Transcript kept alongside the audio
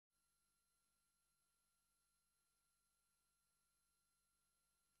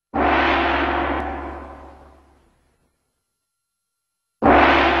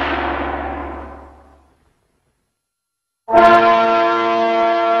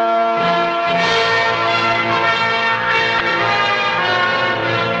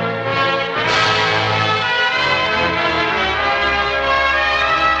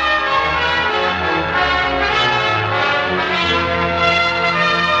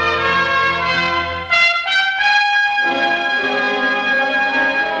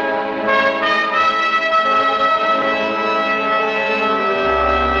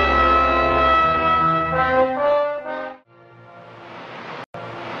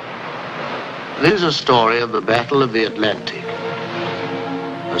This is a story of the Battle of the Atlantic.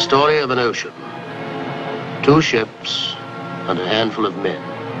 A story of an ocean. 2 ships and a handful of men.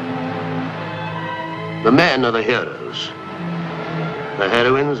 The men are the heroes. The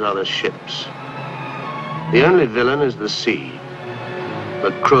heroines are the ships. The only villain is the sea.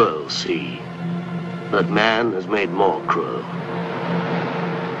 The cruel sea. That man has made more cruel.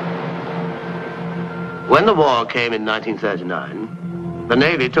 When the war came in 1939, the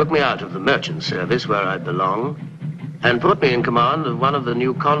Navy took me out of the merchant service where I belong and put me in command of one of the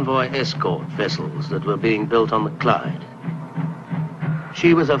new convoy escort vessels that were being built on the Clyde.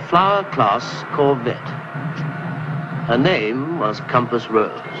 She was a Flower-class corvette. Her name was Compass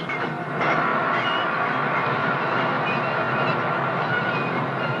Rose.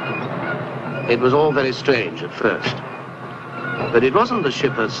 It was all very strange at first, but it wasn't the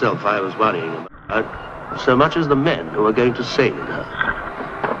ship herself I was worrying about so much as the men who were going to sail in her.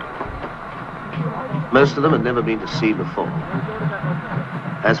 Most of them had never been to sea before.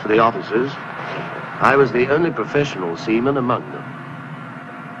 As for the officers, I was the only professional seaman among them.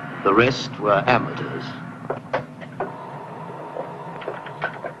 The rest were amateurs.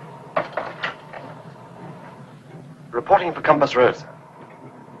 Reporting for Compass Rose.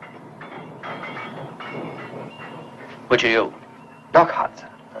 Which are you? Dockhart,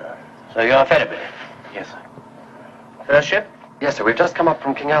 sir. So you're Ferriby? Yes, sir. First ship? Yes, sir. We've just come up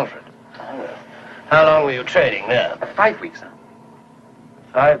from King Alfred. How long were you trading there? 5 weeks, sir.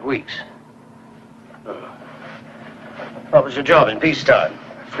 5 weeks. What was your job in peacetime?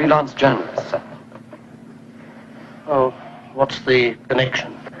 Freelance journalist, sir. Oh, what's the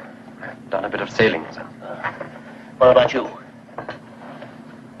connection? I've done a bit of sailing, sir. What about you?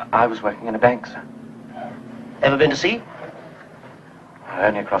 I was working in a bank, sir. Ever been to sea?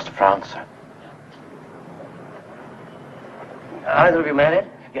 Only across to France, sir. Either of you married?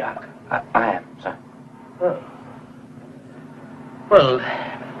 Yeah, I am, sir. Oh. Well,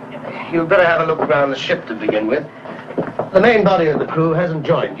 you'd better have a look around the ship to begin with. The main body of the crew hasn't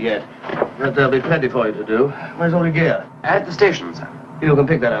joined yet, but there'll be plenty for you to do. Where's all your gear? At the station, sir. You can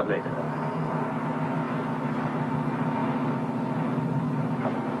pick that up later.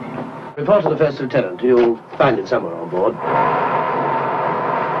 Report to the first lieutenant. You'll find it somewhere on board.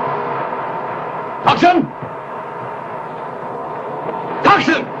 Coxswain!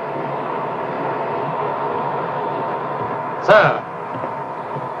 Coxswain! Sir,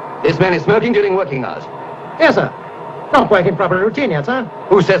 this man is smoking during working hours. Yes, sir. Not working proper routine yet, sir.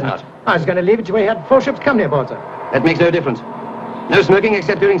 Who says not? I was going to leave it till we had 4 ships company aboard, sir. That makes no difference. No smoking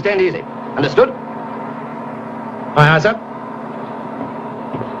except during stand easy. Understood? Aye, aye, sir.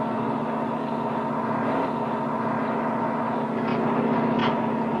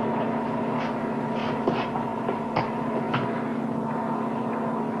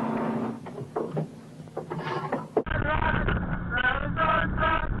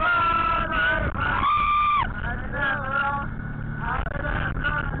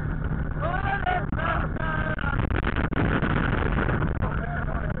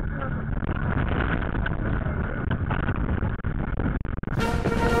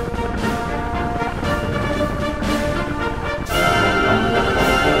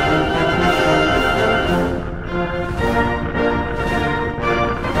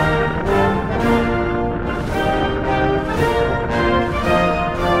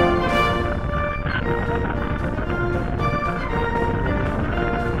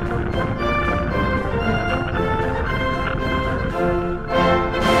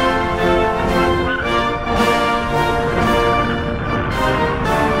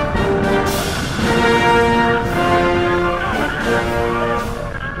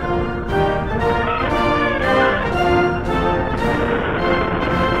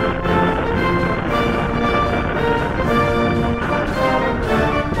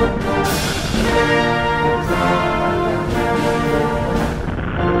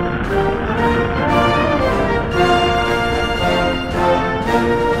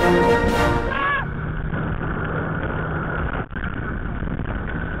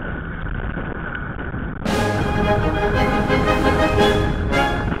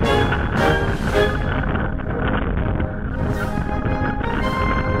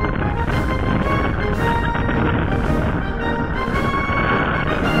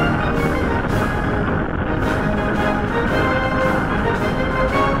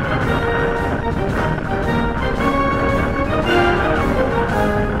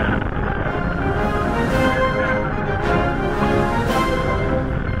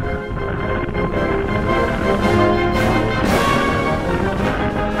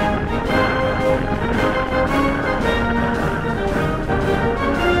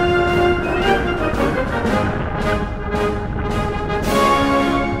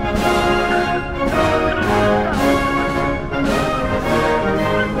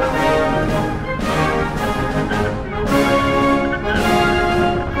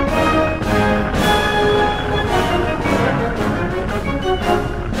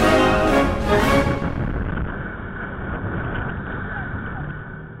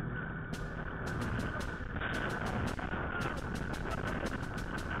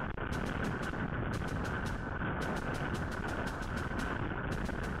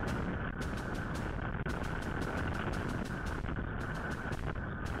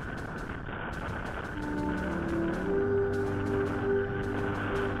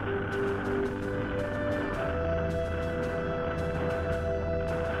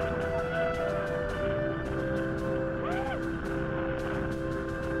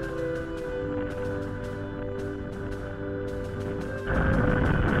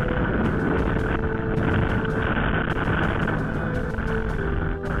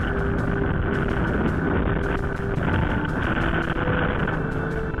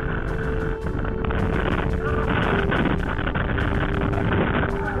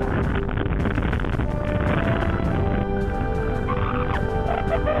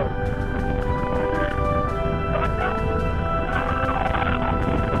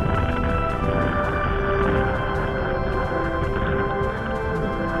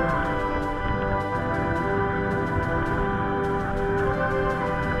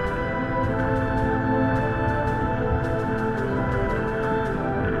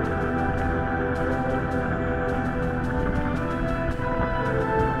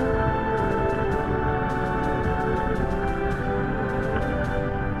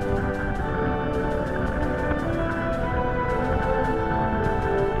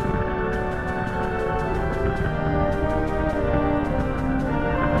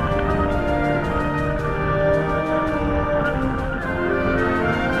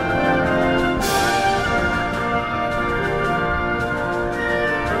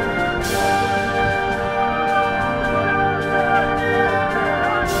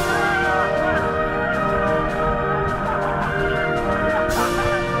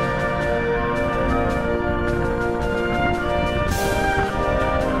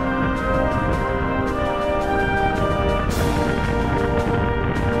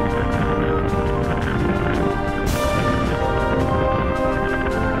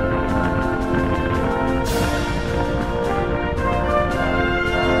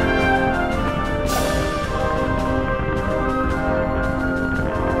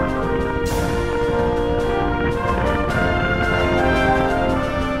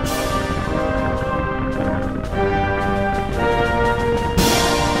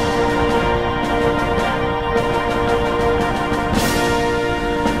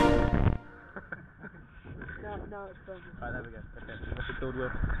 Right, there we go. Okay, what's it called, Will?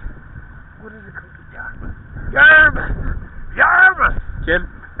 What is it called? Yarmouth. Yarmouth! Yarmouth! Jim?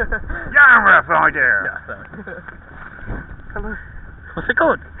 Yarmouth, right there. Yeah, sorry. Hello. What's it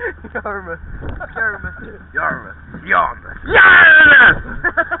called? Yarmouth. Yarmouth. Yarmouth. Yarmouth. Yarmouth!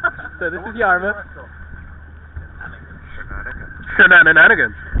 So this is Yarmouth.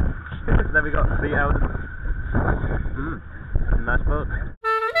 Shenanigans. Then we got the Eldon